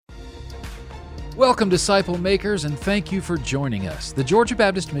Welcome, disciple makers, and thank you for joining us. The Georgia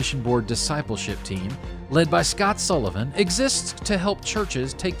Baptist Mission Board discipleship team, led by Scott Sullivan, exists to help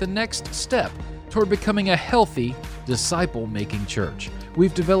churches take the next step toward becoming a healthy, disciple-making church.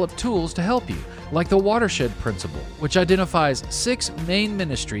 We've developed tools to help you, like the Watershed Principle, which identifies 6 main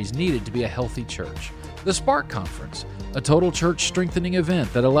ministries needed to be a healthy church. The Spark Conference, a total church strengthening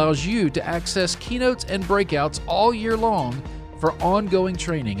event that allows you to access keynotes and breakouts all year long for ongoing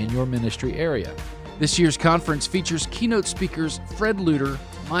training in your ministry area. This year's conference features keynote speakers Fred Luter,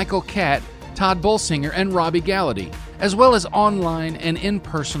 Michael Catt, Todd Bolsinger, and Robbie Gallaty, as well as online and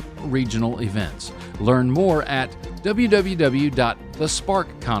in-person regional events. Learn more at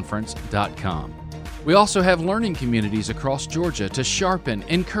www.thesparkconference.com. We also have learning communities across Georgia to sharpen,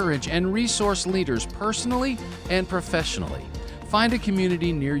 encourage, and resource leaders personally and professionally. Find a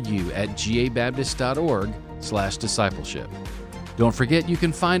community near you at gabaptist.org/discipleship. Don't forget you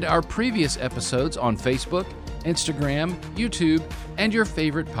can find our previous episodes on Facebook, Instagram, YouTube, and your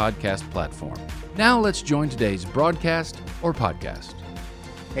favorite podcast platform. Now let's join today's broadcast or podcast.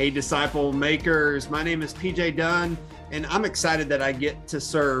 Hey, disciple makers. My name is PJ Dunn, and I'm excited that I get to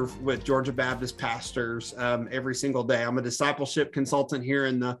serve with Georgia Baptist pastors every single day. I'm a discipleship consultant here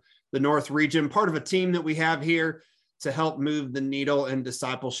in the North region, part of a team that we have here to help move the needle in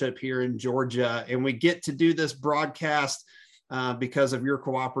discipleship here in Georgia. And we get to do this broadcast because of your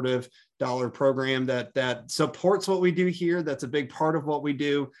cooperative dollar program that supports what we do here. That's a big part of what we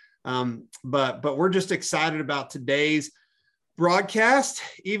do. But we're just excited about today's broadcast,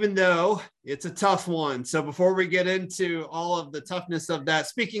 even though it's a tough one. So before we get into all of the toughness of that,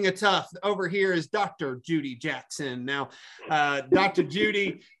 speaking of tough, over here is Dr. Judy Jackson. Now, Dr.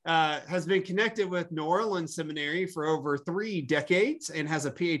 Judy has been connected with New Orleans Seminary for over 3 decades and has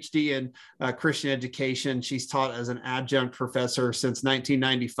a PhD in Christian education. She's taught as an adjunct professor since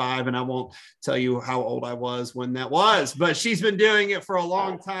 1995, and I won't tell you how old I was when that was, but she's been doing it for a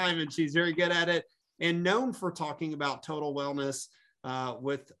long time, and she's very good at it, and known for talking about total wellness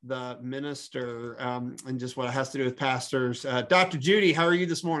with the minister and just what it has to do with pastors. Dr. Judy, how are you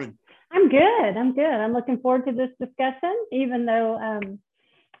this morning? I'm good. I'm looking forward to this discussion, even though,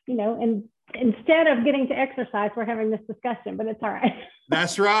 instead of getting to exercise, we're having this discussion, but it's all right.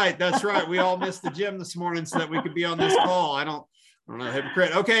 That's right. We all missed the gym this morning so that we could be on this call. I don't know,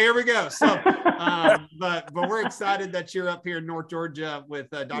 hypocrite. Okay, here we go. So, but we're excited that you're up here in North Georgia with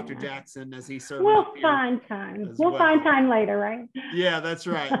Dr. Jackson as he serves. We'll find time. We'll find time later, right? Yeah, that's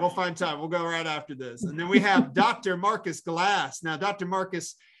right. We'll find time. We'll go right after this. And then we have Dr. Marcus Glass. Now, Dr.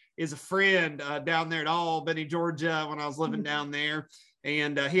 Marcus is a friend down there at Albany, Georgia, when I was living down there.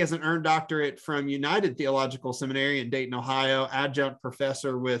 And he has an earned doctorate from United Theological Seminary in Dayton, Ohio, adjunct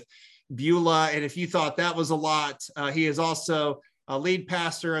professor with Beulah. And if you thought that was a lot, he is also a lead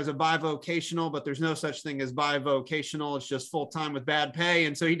pastor as a bivocational, but there's no such thing as bivocational. It's just full-time with bad pay.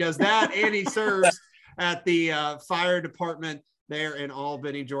 And so he does that, and he serves at the fire department there in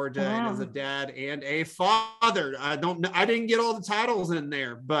Albany, Georgia, wow. And is a dad and a father. I didn't get all the titles in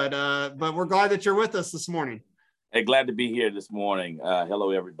there, but we're glad that you're with us this morning. Hey, glad to be here this morning.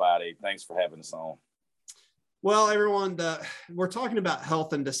 Hello, everybody. Thanks for having us on. Well, everyone, we're talking about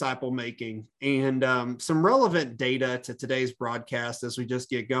health and disciple making, and some relevant data to today's broadcast as we just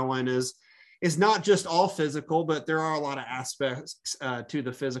get going is not just all physical, but there are a lot of aspects to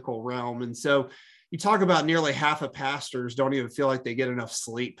the physical realm. And so you talk about nearly half of pastors don't even feel like they get enough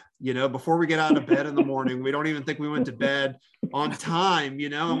sleep. Before we get out of bed in the morning, we don't even think we went to bed on time,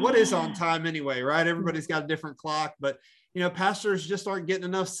 and what is on time anyway, right? Everybody's got a different clock, but, pastors just aren't getting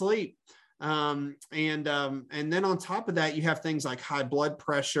enough sleep. And then on top of that, you have things like high blood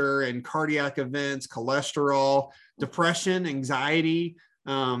pressure and cardiac events, cholesterol, depression, anxiety,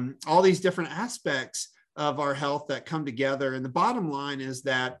 all these different aspects of our health that come together. And the bottom line is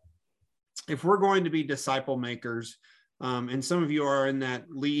that if we're going to be disciple makers, and some of you are in that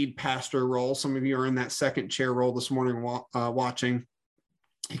lead pastor role, some of you are in that second chair role this morning watching,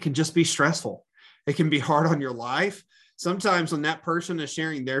 it can just be stressful. It can be hard on your life. Sometimes when that person is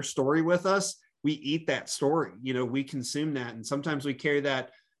sharing their story with us, we eat that story, we consume that. And sometimes we carry that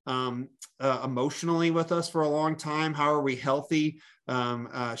emotionally with us for a long time. How are we healthy?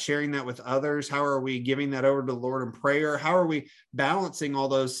 Sharing that with others? How are we giving that over to the Lord in prayer? How are we balancing all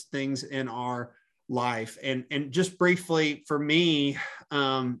those things in our life? And just briefly for me,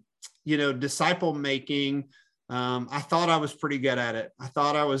 disciple making, I thought I was pretty good at it. I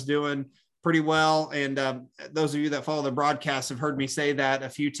thought I was doing pretty well. And those of you that follow the broadcast have heard me say that a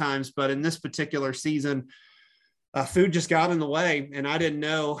few times, but in this particular season, food just got in the way, and I didn't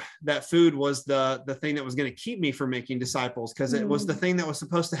know that food was the thing that was going to keep me from making disciples, because it was the thing that was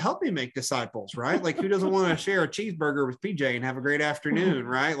supposed to help me make disciples, right? Like, who doesn't want to share a cheeseburger with PJ and have a great afternoon,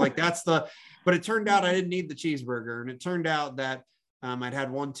 right? Like, but it turned out I didn't need the cheeseburger, and it turned out that I'd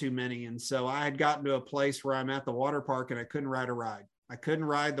had one too many. And so I had gotten to a place where I'm at the water park and I couldn't ride a ride. I couldn't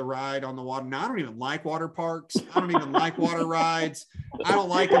ride the ride on the water. Now, I don't even like water parks. I don't even like water rides. I don't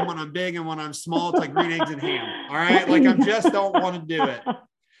like them when I'm big, and when I'm small, it's like green eggs and ham. All right. Like, I just don't want to do it.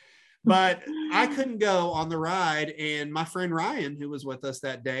 But I couldn't go on the ride. And my friend Ryan, who was with us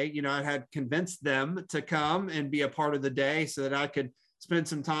that day, I had convinced them to come and be a part of the day so that I could spend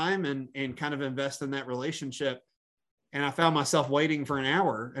some time and kind of invest in that relationship. And I found myself waiting for an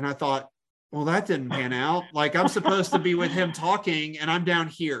hour, and I thought, well, that didn't pan out. Like, I'm supposed to be with him talking, and I'm down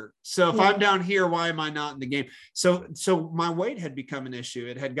here. So if I'm down here, why am I not in the game? So my weight had become an issue.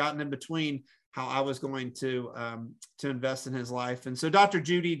 It had gotten in between how I was going to invest in his life. And so, Dr.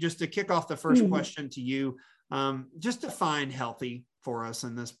 Judy, just to kick off the first question to you, just define healthy for us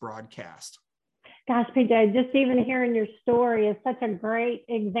in this broadcast. Gosh, PJ, just even hearing your story is such a great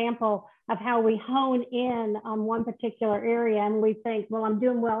example of how we hone in on one particular area, and we think, well, I'm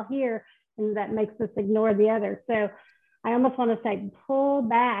doing well here, and that makes us ignore the other. So I almost want to say, pull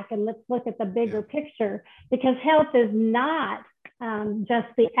back and let's look at the bigger picture, because health is not just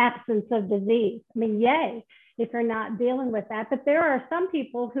the absence of disease. I mean, yay, if you're not dealing with that. But there are some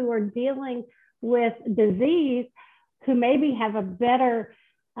people who are dealing with disease who maybe have a better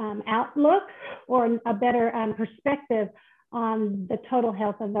outlook or a better perspective on the total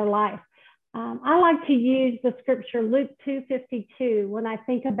health of their life. I like to use the scripture Luke 2:52 when I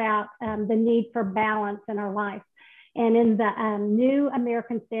think about the need for balance in our life. And in the New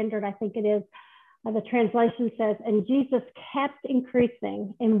American Standard, I think it is, the translation says, and Jesus kept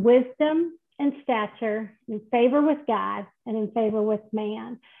increasing in wisdom and stature, in favor with God and in favor with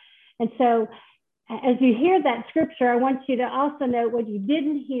man. And so as you hear that scripture, I want you to also note what you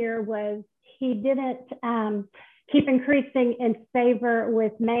didn't hear was he didn't keep increasing in favor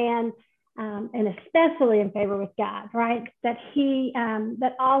with man, and especially in favor with God, right? That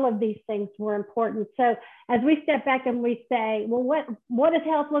that all of these things were important. So as we step back and we say, well, what does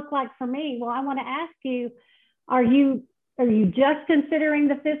health look like for me? Well, I want to ask you, are you just considering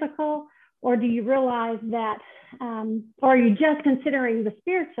the physical, or do you realize that, or are you just considering the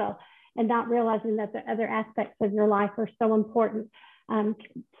spiritual and not realizing that the other aspects of your life are so important?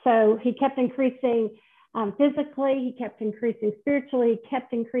 So he kept increasing physically, he kept increasing spiritually, he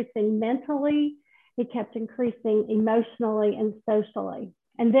kept increasing mentally, he kept increasing emotionally and socially.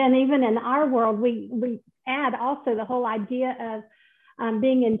 And then even in our world, we add also the whole idea of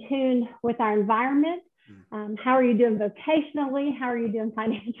being in tune with our environment. How are you doing vocationally? How are you doing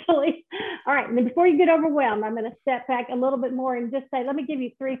financially? All right, and then before you get overwhelmed, I'm going to step back a little bit more and just say, let me give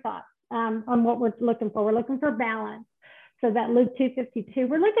you three thoughts on what we're looking for. We're looking for balance. So that Luke 2:52,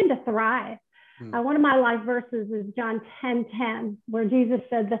 we're looking to thrive. One of my life verses is John 10:10, where Jesus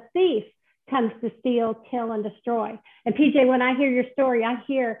said, the thief comes to steal, kill, and destroy. And PJ, when I hear your story, I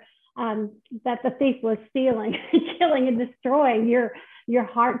hear that the thief was stealing, killing, and destroying your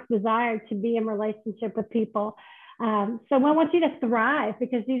heart's desire to be in relationship with people. So I want you to thrive,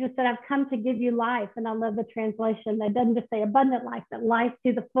 because Jesus said, I've come to give you life. And I love the translation that doesn't just say abundant life, but life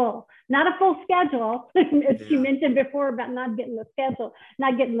to the full. Not a full schedule, as you mentioned before about not getting the schedule,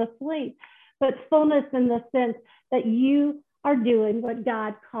 not getting the sleep, but fullness in the sense that you are doing what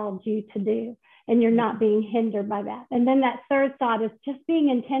God called you to do, and you're not being hindered by that. And then that third thought is just being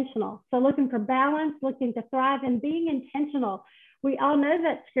intentional. So looking for balance, looking to thrive, and being intentional. We all know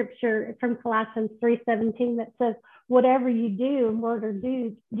that scripture from Colossians 3:17 that says, whatever you do in word or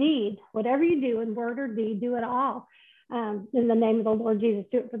deed, whatever you do in word or deed, do it all in the name of the Lord Jesus.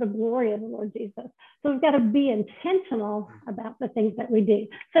 Do it for the glory of the Lord Jesus. So we've got to be intentional about the things that we do.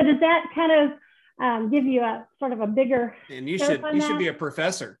 So does that kind of give you a sort of a bigger? And you should be a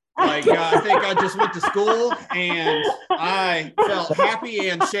professor. Like, I think I just went to school and I felt happy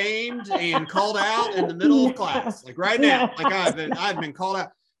and shamed and called out in the middle of class, like right now, like I've been called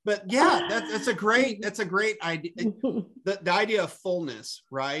out. But yeah, that's a great idea. The idea of fullness,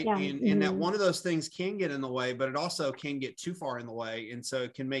 right? Yeah. And that one of those things can get in the way, but it also can get too far in the way. And so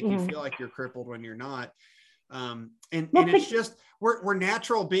it can make you feel like you're crippled when you're not. And it's just, we're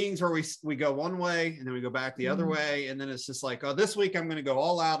natural beings where we go one way and then we go back the other way. And then it's just like, oh, this week I'm going to go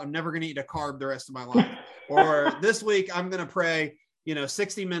all out. I'm never going to eat a carb the rest of my life. Or this week I'm going to pray,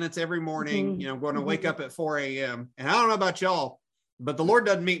 60 minutes every morning, I'm going to wake up at 4 a.m. And I don't know about y'all, but the Lord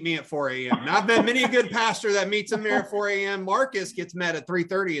doesn't meet me at 4 a.m. And I've been many a good pastor that meets him there at 4 a.m. Marcus gets met at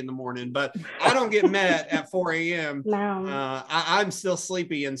 3:30 in the morning, but I don't get met at 4 a.m. No. I'm still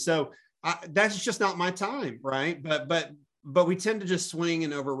sleepy. And so that's just not my time. Right. But we tend to just swing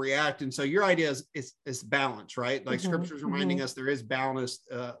and overreact. And so your idea is balance, right? Like scripture's reminding us there is balance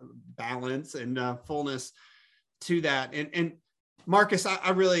and fullness to that. And Marcus,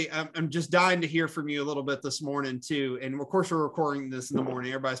 I'm just dying to hear from you a little bit this morning too. And of course we're recording this in the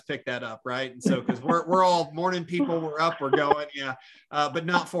morning. Everybody's picked that up, right? And so, cause we're all morning people, we're up, we're going. Yeah. But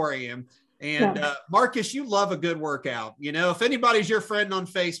not 4 a.m. And Marcus, you love a good workout. You know, if anybody's your friend on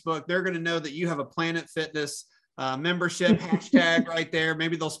Facebook, they're going to know that you have a Planet Fitness membership hashtag right there.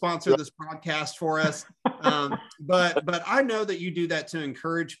 Maybe they'll sponsor this podcast for us. But I know that you do that to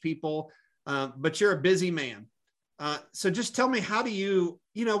encourage people, but you're a busy man. So just tell me, how do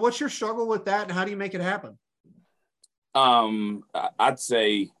what's your struggle with that and how do you make it happen? I'd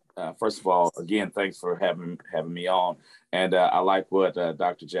say, first of all, again, thanks for having me on. And I like what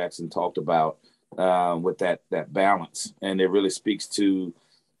Dr. Jackson talked about with that balance. And it really speaks to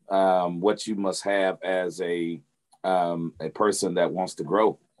what you must have as a person that wants to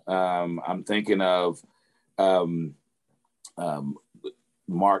grow. I'm thinking of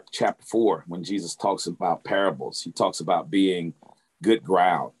Mark chapter 4, when Jesus talks about parables. He talks about being good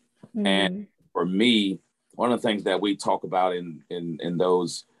ground. Mm-hmm. And for me, one of the things that we talk about in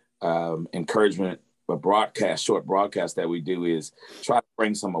those encouragement short broadcasts that we do is try to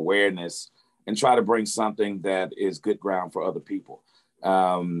bring some awareness and try to bring something that is good ground for other people.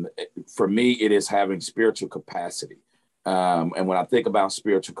 For me, it is having spiritual capacity. And when I think about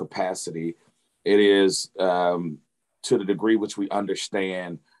spiritual capacity, it is to the degree which we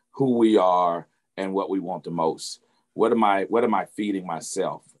understand who we are and what we want the most. What am I feeding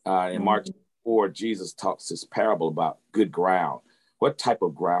myself? In Mark 4, Jesus talks this parable about good ground. What type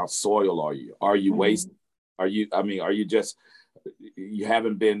of ground, soil are you? Are you wasted? Are you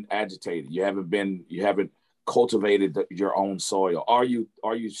haven't been agitated? You haven't cultivated your own soil. Are you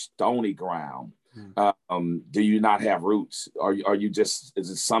stony ground? Do you not have roots? Are you just,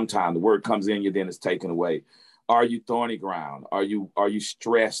 is it sometime the word comes in you, then it's taken away? Are you thorny ground? Are you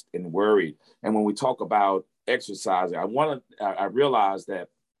stressed and worried? And when we talk about exercising, I realized that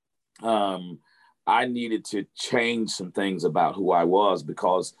I needed to change some things about who I was,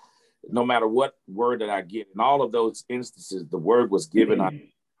 because no matter what word that I get, in all of those instances, the word was given,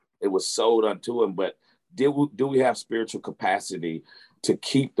 it was sold unto him. But do we have spiritual capacity to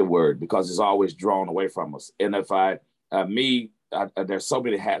keep the word? Because it's always drawn away from us. And if there's so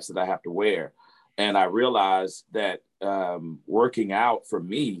many hats that I have to wear. And I realized that working out for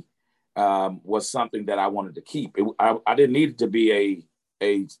me was something that I wanted to keep. I didn't need it to be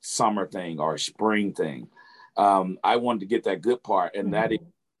a summer thing or a spring thing. I wanted to get that good part, and that is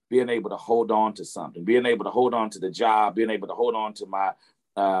being able to hold on to something, being able to hold on to the job, being able to hold on to my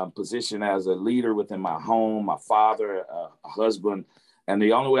position as a leader within my home, my father, a husband. And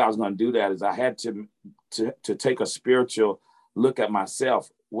the only way I was going to do that is I had to take a spiritual look at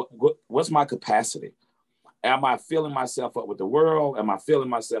myself. What's my capacity? Am I filling myself up with the world? Am I filling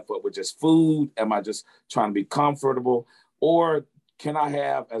myself up with just food? Am I just trying to be comfortable? Or can I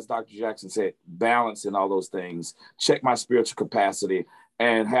have, as Dr. Jackson said, balance in all those things, check my spiritual capacity,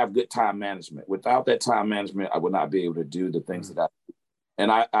 and have good time management? Without that time management, I would not be able to do the things that I do.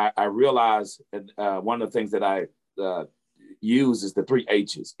 And I realized one of the things that I use is the 3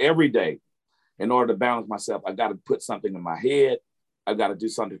 H's. Every day, in order to balance myself, I got to put something in my head, I got to do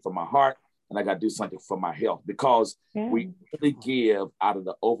something for my heart, and I got to do something for my health, because we really give out of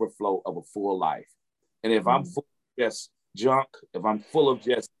the overflow of a full life. And if I'm full of just junk, if I'm full of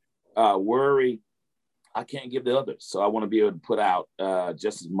just worry, I can't give to others. So I want to be able to put out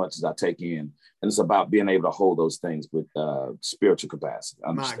just as much as I take in. And it's about being able to hold those things with spiritual capacity.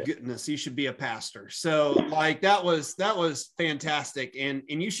 My goodness, you should be a pastor. So like that was fantastic. And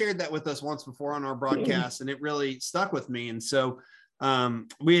you shared that with us once before on our broadcast, and it really stuck with me. And so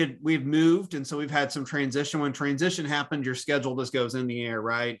we've moved, and so we've had some transition. When transition happened, your schedule just goes in the air,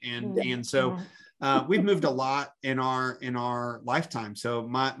 right? And so we've moved a lot in our lifetime. So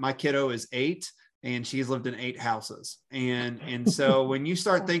my kiddo is 8. And she's lived in 8 houses. And so when you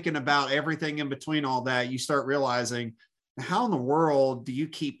start thinking about everything in between all that, you start realizing, how in the world do you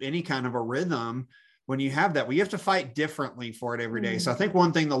keep any kind of a rhythm when you have that? Well, you have to fight differently for it every day. So I think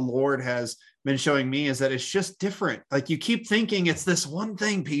one thing the Lord has been showing me is that it's just different. Like you keep thinking it's this one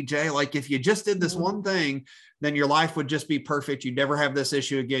thing, PJ, like if you just did this one thing, then your life would just be perfect. You'd never have this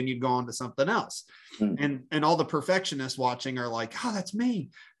issue again. You'd go on to something else. And all the perfectionists watching are like, oh, that's me.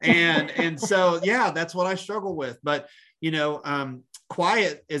 And so, yeah, that's what I struggle with. But,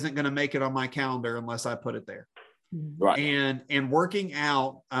 quiet isn't going to make it on my calendar unless I put it there. Right. And working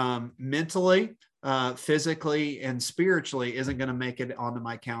out mentally, physically, and spiritually isn't going to make it onto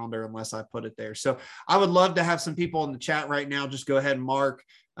my calendar unless I put it there. So I would love to have some people in the chat right now. Just go ahead and mark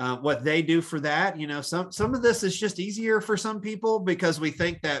what they do for that. You know, some of this is just easier for some people because we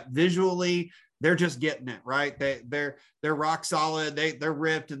think that visually they're just getting it right. They're rock solid. They're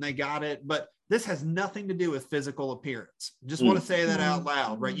ripped and they got it. But this has nothing to do with physical appearance. Just want to say that out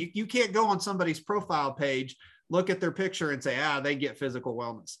loud, right? You can't go on somebody's profile page, look at their picture and say, they get physical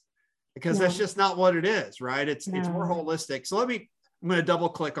wellness, because that's just not what it is, right? It's more holistic. So I'm going to double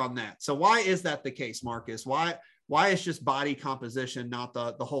click on that. So why is that the case, Marcus? Why is just body composition not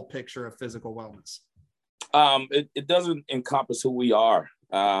the whole picture of physical wellness? It doesn't encompass who we are.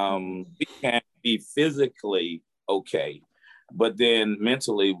 We can be physically okay, but then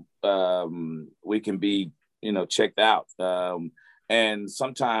mentally we can be, checked out. And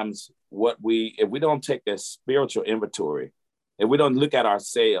sometimes if we don't take that spiritual inventory, if we don't look at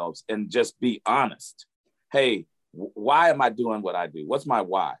ourselves and just be honest, hey, why am I doing what I do? What's my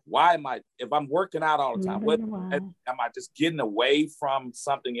why? If I'm working out all the time, am I just getting away from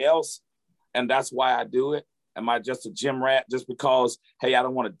something else? And that's why I do it. Am I just a gym rat just because, hey, I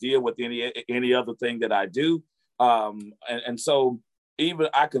don't want to deal with any other thing that I do? And so even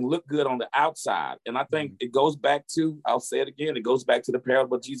I can look good on the outside. And I think it goes back to, I'll say it again, it goes back to the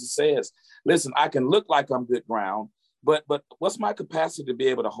parable Jesus says, listen, I can look like I'm good ground, but what's my capacity to be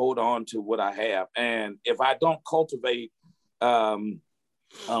able to hold on to what I have? And if I don't cultivate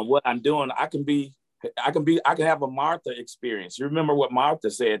what I'm doing, I can have a Martha experience. You remember what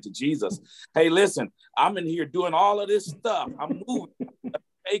Martha said to Jesus? Hey, listen, I'm in here doing all of this stuff. I'm moving,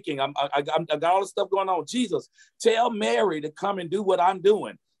 baking. I got all this stuff going on. Jesus, tell Mary to come and do what I'm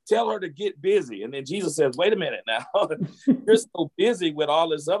doing. Tell her to get busy. And then Jesus says, wait a minute now. You're so busy with all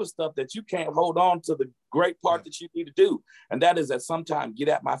this other stuff that you can't hold on to the great part that you need to do. And that is that sometimes get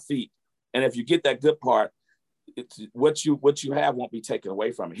at my feet. And if you get that good part, it's what you have won't be taken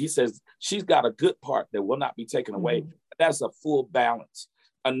away from it. He says she's got a good part that will not be taken away. That's a full balance.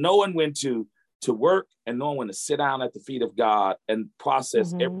 Knowing when to work and knowing when to sit down at the feet of God and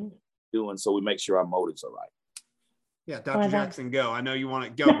process everything we're doing, so we make sure our motives are right. Yeah, Dr. Jackson, go. I know you want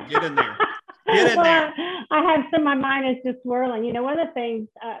to go. Get in there. Get in there. I have some. My mind is just swirling. One of the things,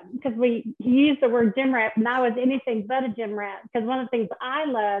 because he used the word gym rat, and I was anything but a gym rat. Because one of the things I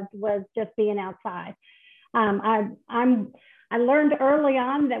loved was just being outside. I learned early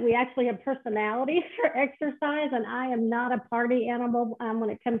on that we actually have personalities for exercise, and I am not a party animal when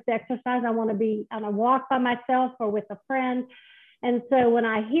it comes to exercise. I want to be on a walk by myself or with a friend. And so when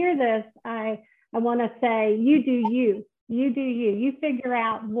I hear this, I want to say, you do you. You figure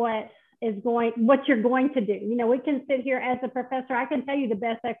out what you're going to do. We can sit here as a professor. I can tell you the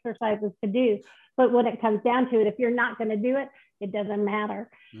best exercises to do, but when it comes down to it, if you're not going to do it, it doesn't matter.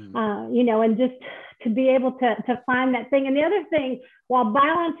 And just to be able to find that thing. And the other thing, while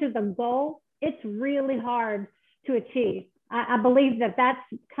balance is a goal, it's really hard to achieve. I believe that that's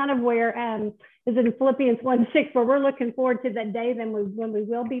kind of where is in Philippians 1:6, where we're looking forward to that day when we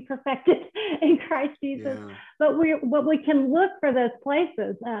will be perfected in Christ Jesus. Yeah. But we can look for those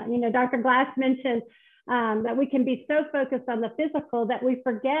places. Dr. Glass mentioned that we can be so focused on the physical that we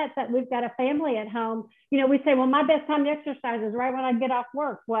forget that we've got a family at home. We say, well, my best time to exercise is right when I get off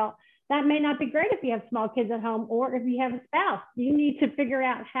work. Well, that may not be great if you have small kids at home or if you have a spouse. You need to figure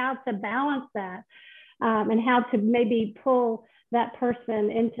out how to balance that and how to maybe pull that person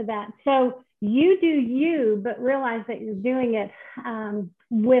into that. So you do you, but realize that you're doing it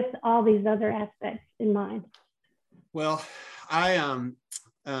with all these other aspects in mind. Well, I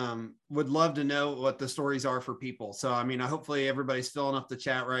would love to know what the stories are for people. So, hopefully everybody's filling up the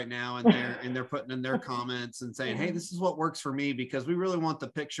chat right now and they're putting in their comments and saying, hey, this is what works for me, because we really want the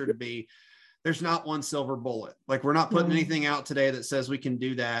picture to be, there's not one silver bullet. Like, we're not putting anything out today that says we can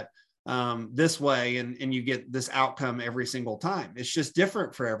do that this way and you get this outcome every single time. It's just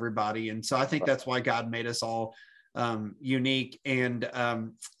different for everybody. And so I think that's why God made us all unique. And,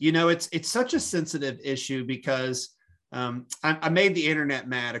 it's such a sensitive issue because I made the internet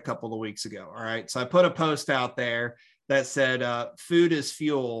mad a couple of weeks ago. All right. So I put a post out there that said, food is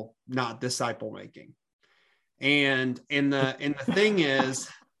fuel, not disciple making. And the thing is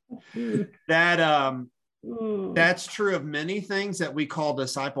that that's true of many things that we call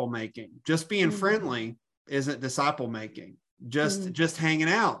disciple making. Just being friendly isn't disciple making. Just hanging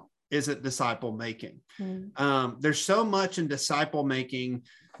out isn't disciple making. Mm. There's so much in disciple making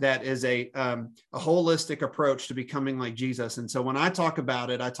that is a holistic approach to becoming like Jesus. And so when I talk about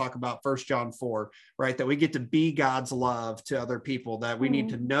it, I talk about 1 John 4, right? That we get to be God's love to other people, that we need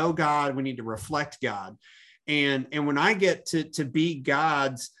to know God, we need to reflect God. And when I get to be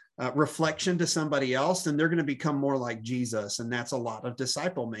God's reflection to somebody else, then they're going to become more like Jesus. And that's a lot of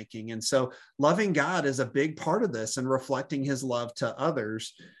disciple making. And so loving God is a big part of this, and reflecting his love to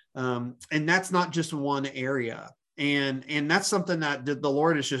others. And that's not just one area. And that's something that the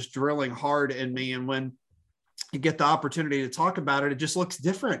Lord is just drilling hard in me. And when you get the opportunity to talk about it, it just looks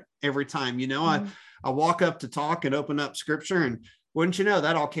different every time. You know, I walk up to talk and open up scripture, and wouldn't you know,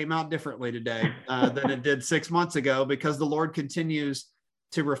 that all came out differently today than it did 6 months ago, because the Lord continues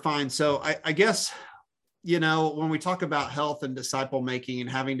to refine. So I guess, you know, when we talk about health and disciple making and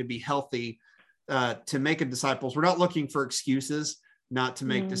having to be healthy to make a disciples, we're not looking for excuses not to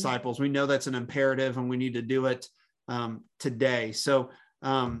make disciples. We know that's an imperative, and we need to do it today. So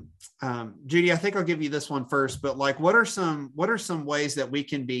Judy, I think I'll give you this one first, but like, what are some ways that we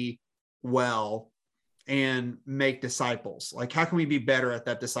can be well and make disciples? Like, how can we be better at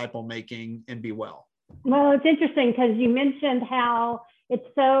that disciple making and be well? Well, it's interesting because you mentioned how it's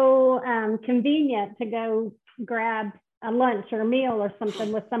so convenient to go grab a lunch or a meal or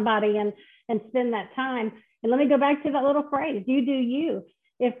something with somebody and spend that time. And let me go back to that little phrase, you do you.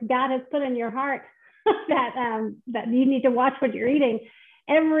 If God has put in your heart that you need to watch what you're eating,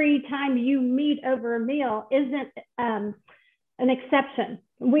 every time you meet over a meal isn't an exception.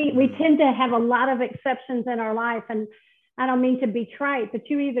 We tend to have a lot of exceptions in our life, and I don't mean to be trite, but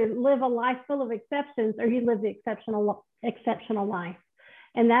you either live a life full of exceptions or you live the exceptional life.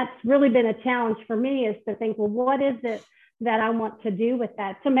 And that's really been a challenge for me, is to think, well, what is it that I want to do with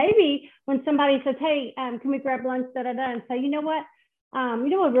that? So maybe when somebody says, hey, can we grab lunch, and say, you know what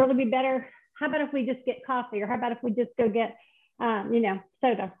would really be better? How about if we just get coffee? Or how about if we just go get,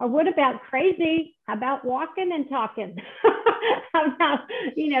 soda? Or what about crazy? How about walking and talking? How about,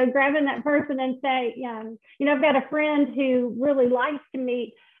 grabbing that person and say, I've got a friend who really likes to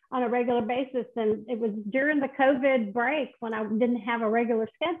meet on a regular basis. And it was during the COVID break, when I didn't have a regular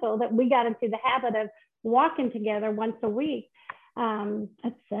schedule, that we got into the habit of walking together once a week at 7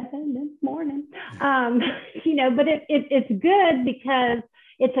 in the morning. But it's good because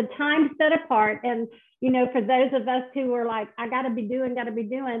it's a time set apart. And, for those of us who are like, I got to be doing,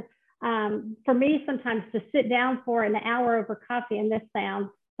 for me, sometimes to sit down for an hour over coffee, and this sounds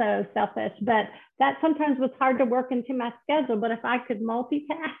so selfish, but that sometimes was hard to work into my schedule. But if I could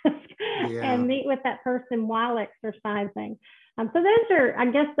multitask and meet with that person while exercising. So those are, I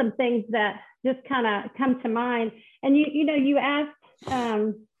guess, some things that just kind of come to mind. And you asked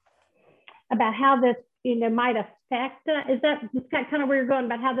about how this, might affect, is that just kind of where you're going,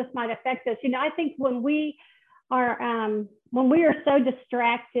 about how this might affect us? I think when we are so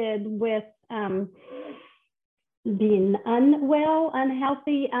distracted with being unwell,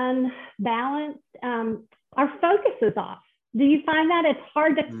 unhealthy, unbalanced, our focus is off. Do you find that it's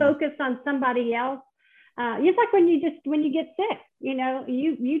hard to focus on somebody else? It's like when you get sick,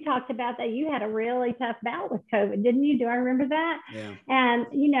 you talked about that you had a really tough bout with COVID, didn't you? Do I remember that? Yeah. And,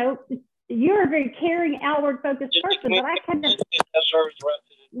 you're a very caring, outward focused person, but I kind of,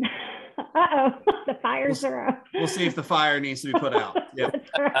 the fires are up. We'll see if the fire needs to be put out. Yep. That's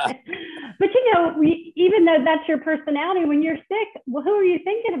right. But even though that's your personality, when you're sick, well, who are you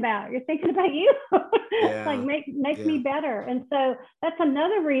thinking about? You're thinking about you. Yeah. Like make me better. And so that's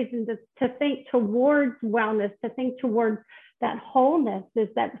another reason to think towards wellness, to think towards that wholeness, is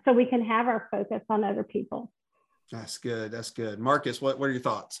that so we can have our focus on other people. That's good. That's good. Marcus, what are your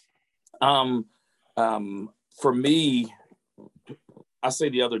thoughts? For me, I say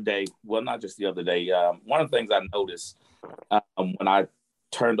the other day, well, not just the other day, one of the things I noticed when I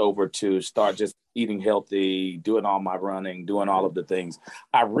turned over to start just eating healthy, doing all my running, doing all of the things,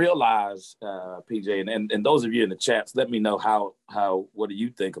 I realized, PJ, and those of you in the chats, let me know what do you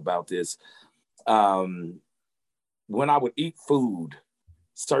think about this? When I would eat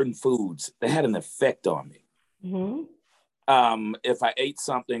certain foods, they had an effect on me. Mm-hmm. If I ate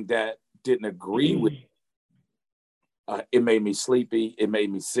something that didn't agree with me, it made me sleepy. It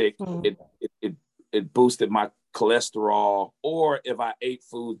made me sick. It boosted my cholesterol. Or if I ate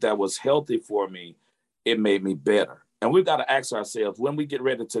food that was healthy for me, it made me better. And we've got to ask ourselves, when we get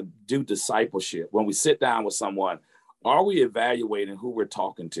ready to do discipleship, when we sit down with someone, are we evaluating who we're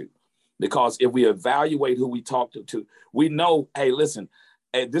talking to? Because if we evaluate who we talk to, we know, hey, listen,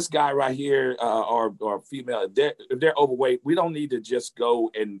 this guy right here or female, if they're overweight, we don't need to just go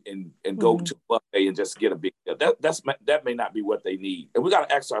and go to and just get a big deal. That may not be what they need. And we got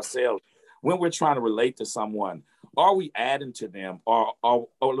to ask ourselves, when we're trying to relate to someone, are we adding to them, or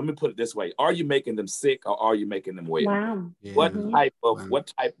let me put it this way: are you making them sick, or are you making them well? Wow. Yeah.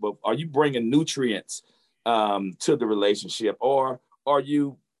 What type of are you bringing nutrients to the relationship, or are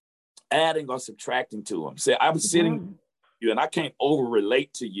you adding or subtracting to them? Say, I'm sitting with you and I can't over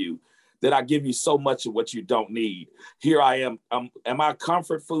relate to you that I give you so much of what you don't need. Here I am. Am I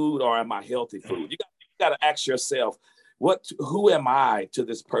comfort food or am I healthy food? You got to ask yourself, who am I to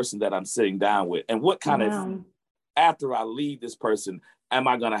this person that I'm sitting down with, and what kind of, after I leave this person, am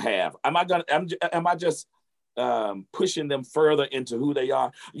I going to have? Am I just pushing them further into who they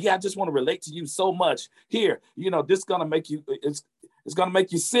are? Yeah, I just want to relate to you so much. Here, this is going to make you. It's going to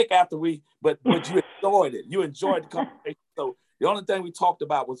make you sick after but you enjoyed it. You enjoyed the conversation. So the only thing we talked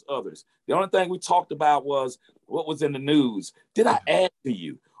about was others. The only thing we talked about was what was in the news. Did I add to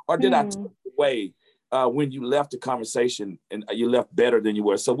you, or did I take away when you left the conversation and you left better than you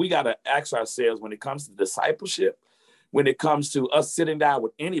were? So we got to ask ourselves, when it comes to discipleship, when it comes to us sitting down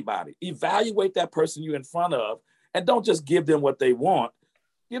with anybody, evaluate that person you're in front of, and don't just give them what they want,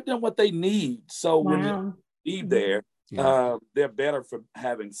 give them what they need. So when you leave there, they're better for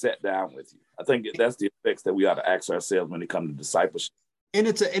having sat down with you. I think that's the effects that we ought to ask ourselves when it comes to discipleship. And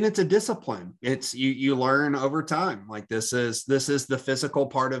it's a discipline. It's you learn over time. Like this is the physical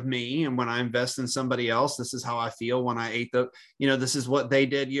part of me. And when I invest in somebody else, this is how I feel when I ate this is what they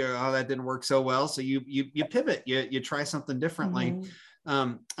did. That didn't work so well. So you pivot, you try something differently.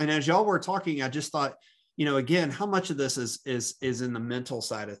 And as y'all were talking, I just thought, again, how much of this is in the mental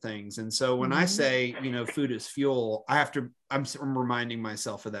side of things. And so when I say, food is fuel, I'm reminding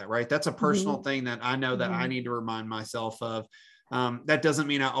myself of that, right? That's a personal thing that I know that I need to remind myself of. That doesn't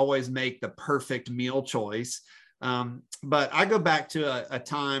mean I always make the perfect meal choice. But I go back to a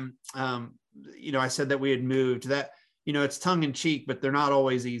time, I said that we had moved that, it's tongue in cheek, but they're not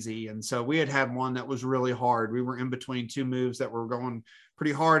always easy. And so we had one that was really hard. We were in between two moves that were going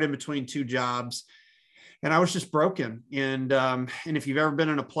pretty hard, in between two jobs. And I was just broken. And if you've ever been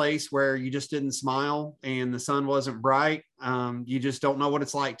in a place where you just didn't smile and the sun wasn't bright, you just don't know what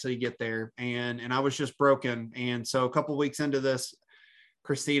it's like till you get there. And I was just broken. And so a couple of weeks into this,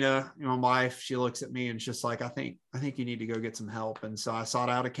 Christina, my wife, she looks at me and she's like, I think you need to go get some help. And so I sought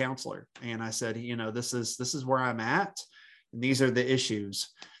out a counselor, and I said, this is where I'm at, and these are the issues.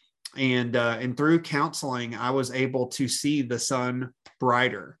 And through counseling, I was able to see the sun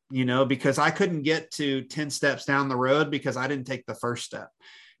brighter, because I couldn't get to 10 steps down the road because I didn't take the first step.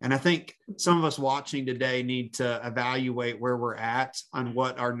 And I think some of us watching today need to evaluate where we're at on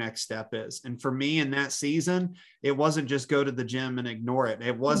what our next step is. And for me in that season, it wasn't just go to the gym and ignore it.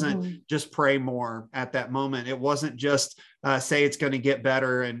 It wasn't just pray more at that moment. It wasn't just say it's going to get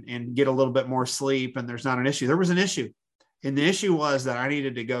better and get a little bit more sleep and there's not an issue. There was an issue. And the issue was that I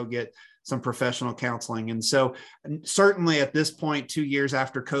needed to go get some professional counseling. And so certainly at this point, 2 years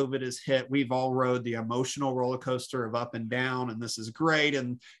after COVID has hit, we've all rode the emotional roller coaster of up and down, and this is great.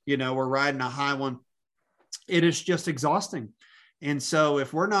 And, we're riding a high one. It is just exhausting. And so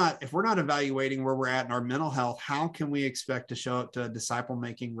if we're not evaluating where we're at in our mental health, how can we expect to show up to a disciple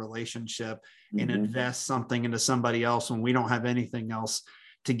making relationship and invest something into somebody else when we don't have anything else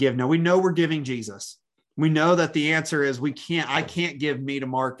to give? Now we know we're giving Jesus. We know that the answer is I can't give me to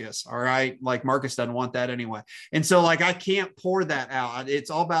Marcus. All right. Like Marcus doesn't want that anyway. And so I can't pour that out. It's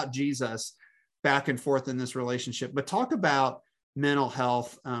all about Jesus back and forth in this relationship. But talk about mental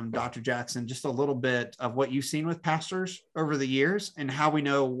health, Dr. Jackson, just a little bit of what you've seen with pastors over the years and how we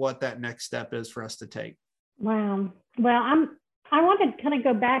know what that next step is for us to take. Wow. Well, I want to kind of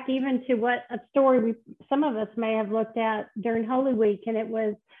go back even to what a story some of us may have looked at during Holy Week. And it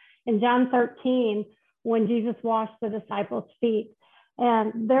was in John 13, when Jesus washed the disciples' feet.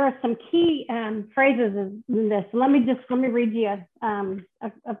 And there are some key phrases in this. Let me read you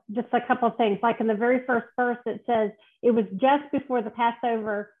just a couple of things. Like in the very first verse, it says, it was just before the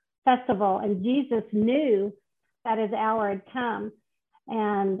Passover festival, and Jesus knew that his hour had come.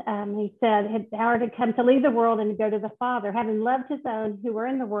 And he said his hour had come to leave the world and to go to the Father. Having loved his own who were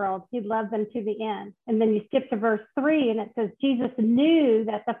in the world, he loved them to the end. And then you skip to verse 3, and it says, Jesus knew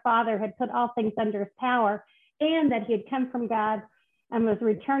that the Father had put all things under his power and that he had come from God and was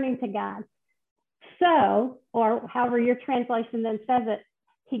returning to God. So, or however your translation then says it,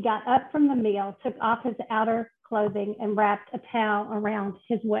 he got up from the meal, took off his outer clothing, and wrapped a towel around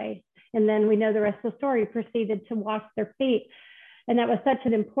his waist. And then we know the rest of the story, proceeded to wash their feet. And that was such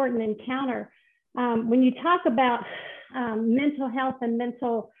an important encounter. When you talk about mental health and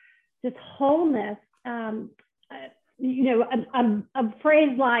mental just wholeness, a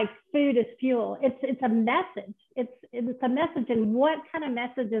phrase like food is fuel. It's a message. It's a message. And what kind of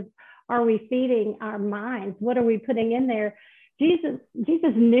messages are we feeding our minds? What are we putting in there? Jesus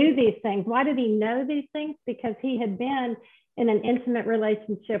knew these things. Why did he know these things? Because he had been in an intimate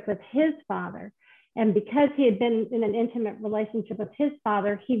relationship with his Father. And because he had been in an intimate relationship with his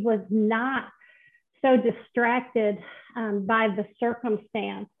Father, he was not so distracted by the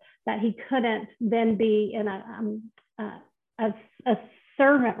circumstance that he couldn't then be in a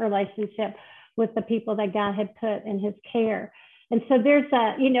servant relationship with the people that God had put in his care. And so there's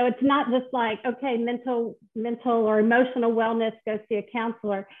it's not just like, okay, mental or emotional wellness, go see a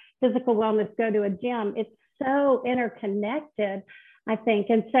counselor, physical wellness, go to a gym. It's so interconnected, I think.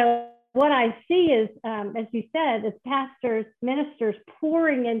 And so what I see is, as you said, is pastors, ministers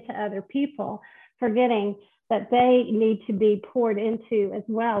pouring into other people, forgetting that they need to be poured into as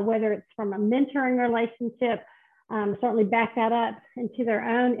well, whether it's from a mentoring relationship, certainly back that up into their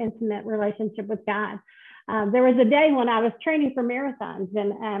own intimate relationship with God. There was a day when I was training for marathons,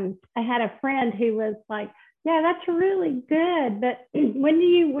 and I had a friend who was like, yeah, that's really good, but when do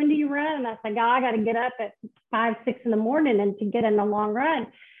you run? And I was like, oh, I got to get up at 5, 6 in the morning and to get in a long run.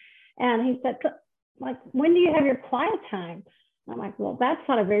 And he said, like, when do you have your quiet time? I'm like, well, that's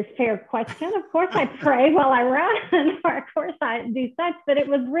not a very fair question. Of course I pray while I run, or of course I do such, but it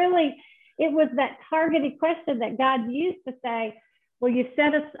was that targeted question that God used to say, well, you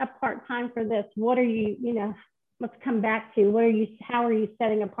set us apart time for this. What are you, let's come back to, how are you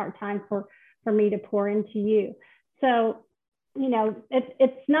setting apart time for me to pour into you? So,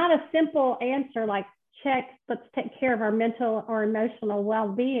 it's not a simple answer like, let's take care of our mental or emotional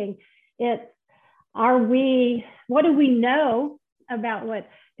well-being. It's, what do we know about what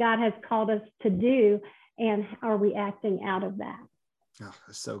God has called us to do, and are we acting out of that? Oh,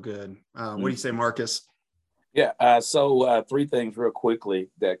 that's so good. What do you say, Marcus? Yeah. So 3 things real quickly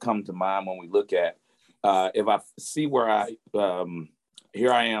that come to mind when we look at, if I see where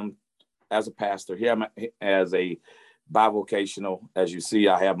here I am as a pastor, here I'm as a bivocational. As you see,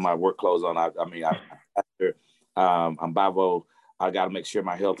 I have my work clothes on. I'm bivo. I got to make sure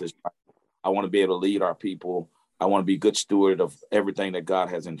my health is right. I want to be able to lead our people. I want to be a good steward of everything that God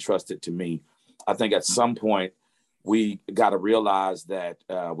has entrusted to me. I think at some point we got to realize that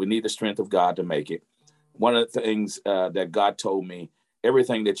we need the strength of God to make it. One of the things that God told me,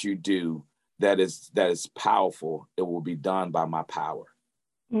 everything that you do that is powerful, it will be done by my power.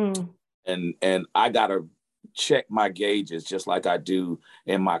 And I got to check my gauges just like I do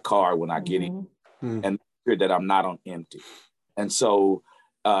in my car when I get in, and make sure that I'm not on empty. And so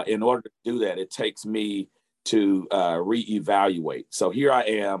in order to do that, it takes me to reevaluate. So here I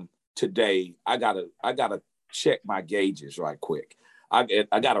am today. I gotta check my gauges right quick. I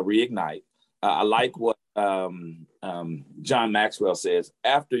gotta reignite. I like what John Maxwell says.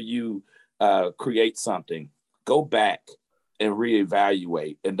 After you create something, go back and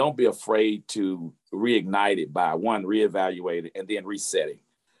reevaluate, and don't be afraid to reignite it by reevaluate it and then resetting.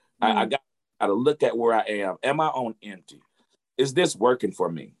 I got to look at where I am. Am I on empty? Is this working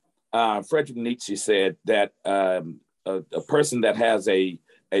for me? Friedrich Nietzsche said that a person that has a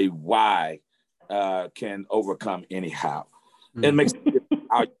why can overcome anyhow. It makes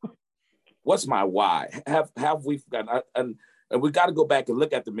what's my why? Have we forgotten? And we got to go back and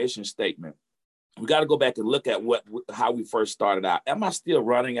look at the mission statement. We got to go back and look at how we first started out. Am I still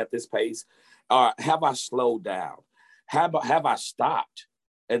running at this pace? Have I slowed down? Have I stopped?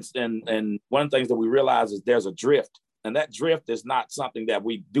 And one of the things that we realize is there's a drift. And that drift is not something that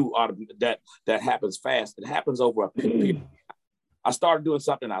we do that happens fast. It happens over a period. I started doing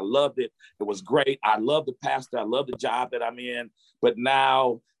something. I loved it. It was great. I love the pastor. I love the job that I'm in. But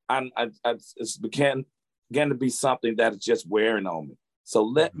now it's began to be something that is just wearing on me. So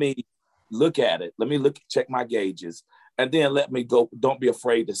let me look at it. Let me check my gauges. And then let me go. Don't be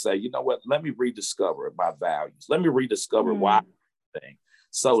afraid to say, you know what? Let me rediscover my values. Let me rediscover why I'm doing.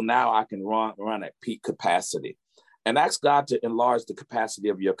 So now I can run at peak capacity. And ask God to enlarge the capacity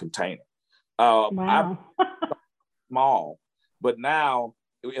of your container. I'm small, but now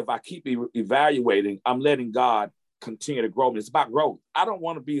if I keep evaluating, I'm letting God continue to grow me. It's about growth. I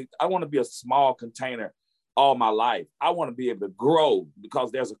want to be a small container all my life. I want to be able to grow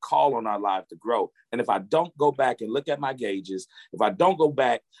because there's a call on our life to grow. And if I don't go back and look at my gauges, if I don't go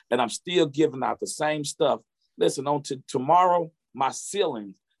back and I'm still giving out the same stuff, listen, on to tomorrow, my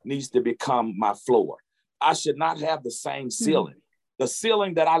ceiling needs to become my floor. I should not have the same ceiling. The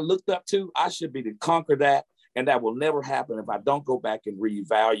ceiling that I looked up to, I should be to conquer that. And that will never happen if I don't go back and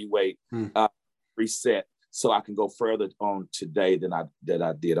reevaluate, reset, so I can go further on today than I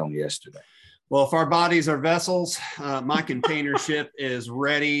did on yesterday. Well, if our bodies are vessels, my container ship is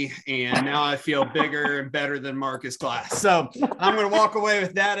ready, and now I feel bigger and better than Marcus Glass. So I'm going to walk away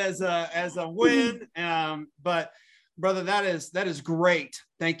with that as a win. But brother, that is great.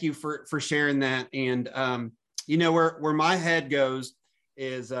 Thank you for sharing that. And where my head goes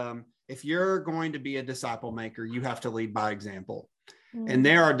is if you're going to be a disciple maker, you have to lead by example. And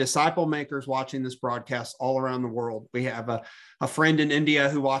there are disciple makers watching this broadcast all around the world. We have a friend in India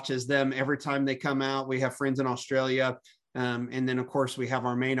who watches them every time they come out. We have friends in Australia. And then, of course, we have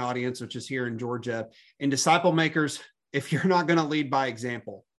our main audience, which is here in Georgia. And disciple makers, if you're not going to lead by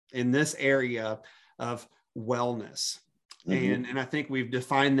example in this area of wellness, and I think we've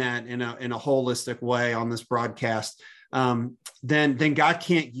defined that in a holistic way on this broadcast, then God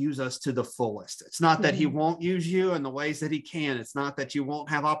can't use us to the fullest. It's not that he won't use you in the ways that he can. It's not that you won't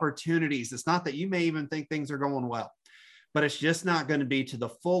have opportunities. It's not that you may even think things are going well, but it's just not going to be to the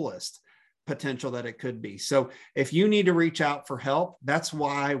fullest potential that it could be. So if you need to reach out for help, that's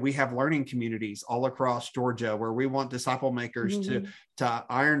why we have learning communities all across Georgia, where we want disciple makers to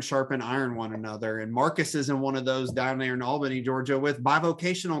iron sharpen iron one another. And Marcus is in one of those down there in Albany, Georgia, with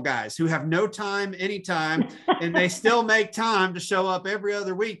bivocational guys who have no time anytime, and they still make time to show up every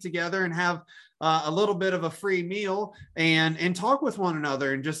other week together and have a little bit of a free meal and talk with one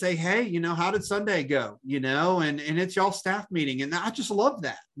another and just say, hey, how did Sunday go? And it's y'all staff meeting. And I just love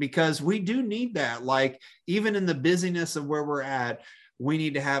that, because we do need that. Like, even in the busyness of where we're at, we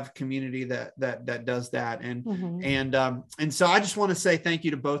need to have community that does that. And so I just want to say thank you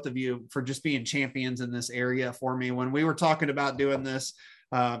to both of you for just being champions in this area for me. When we were talking about doing this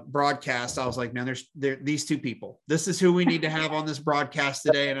broadcast, I was like, man, there's these two people. This is who we need to have on this broadcast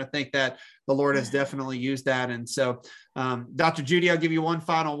today. And I think that the Lord has definitely used that. And so, Dr. Judy, I'll give you one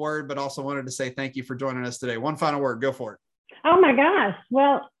final word, but also wanted to say thank you for joining us today. One final word, go for it. Oh my gosh.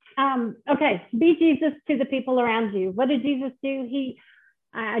 Well, okay. Be Jesus to the people around you. What did Jesus do?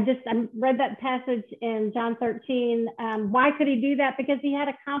 I read that passage in John 13. Why could he do that? Because he had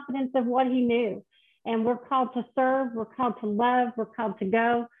a confidence of what he knew. And we're called to serve, we're called to love, we're called to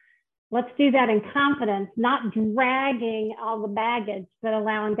go. Let's do that in confidence, not dragging all the baggage, but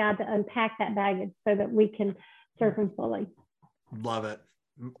allowing God to unpack that baggage so that we can serve him fully. Love it.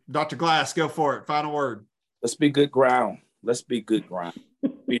 Dr. Glass, go for it. Final word. Let's be good ground. Let's be good ground.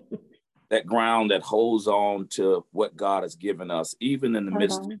 Be that ground that holds on to what God has given us, even in the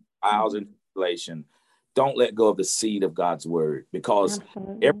midst of trials and tribulation. Don't let go of the seed of God's word, because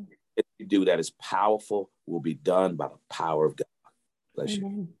everything you do that is powerful will be done by the power of God. Bless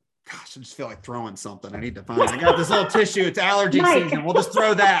you. Gosh, I just feel like throwing something. I got this little tissue. It's allergy season. We'll just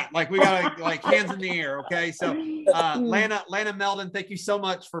throw that. Like, we got to, like, hands in the air. Okay. So Lana Meldon, thank you so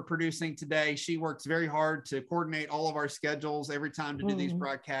much for producing today. She works very hard to coordinate all of our schedules every time to do these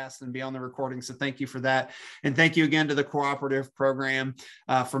broadcasts and be on the recording. So thank you for that. And thank you again to the Cooperative Program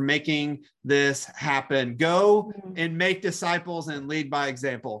for making this happen. Go and make disciples and lead by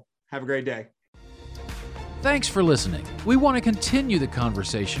example. Have a great day. Thanks for listening. We want to continue the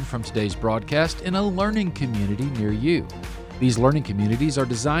conversation from today's broadcast in a learning community near you. These learning communities are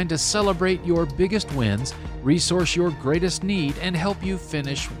designed to celebrate your biggest wins, resource your greatest need, and help you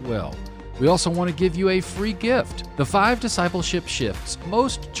finish well. We also want to give you a free gift, the 5 discipleship shifts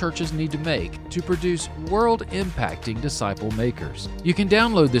most churches need to make to produce world-impacting disciple makers. You can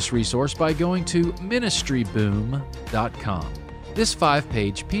download this resource by going to ministryboom.com. This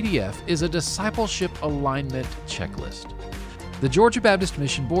 5-page PDF is a discipleship alignment checklist. The Georgia Baptist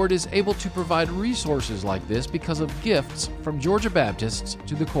Mission Board is able to provide resources like this because of gifts from Georgia Baptists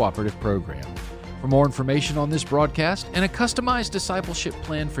to the Cooperative Program. For more information on this broadcast and a customized discipleship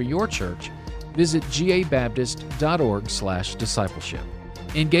plan for your church, visit gabaptist.org/discipleship.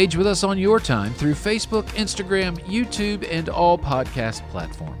 Engage with us on your time through Facebook, Instagram, YouTube, and all podcast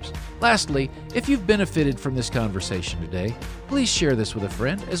platforms. Lastly, if you've benefited from this conversation today, please share this with a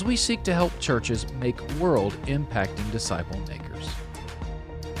friend as we seek to help churches make world-impacting disciple makers.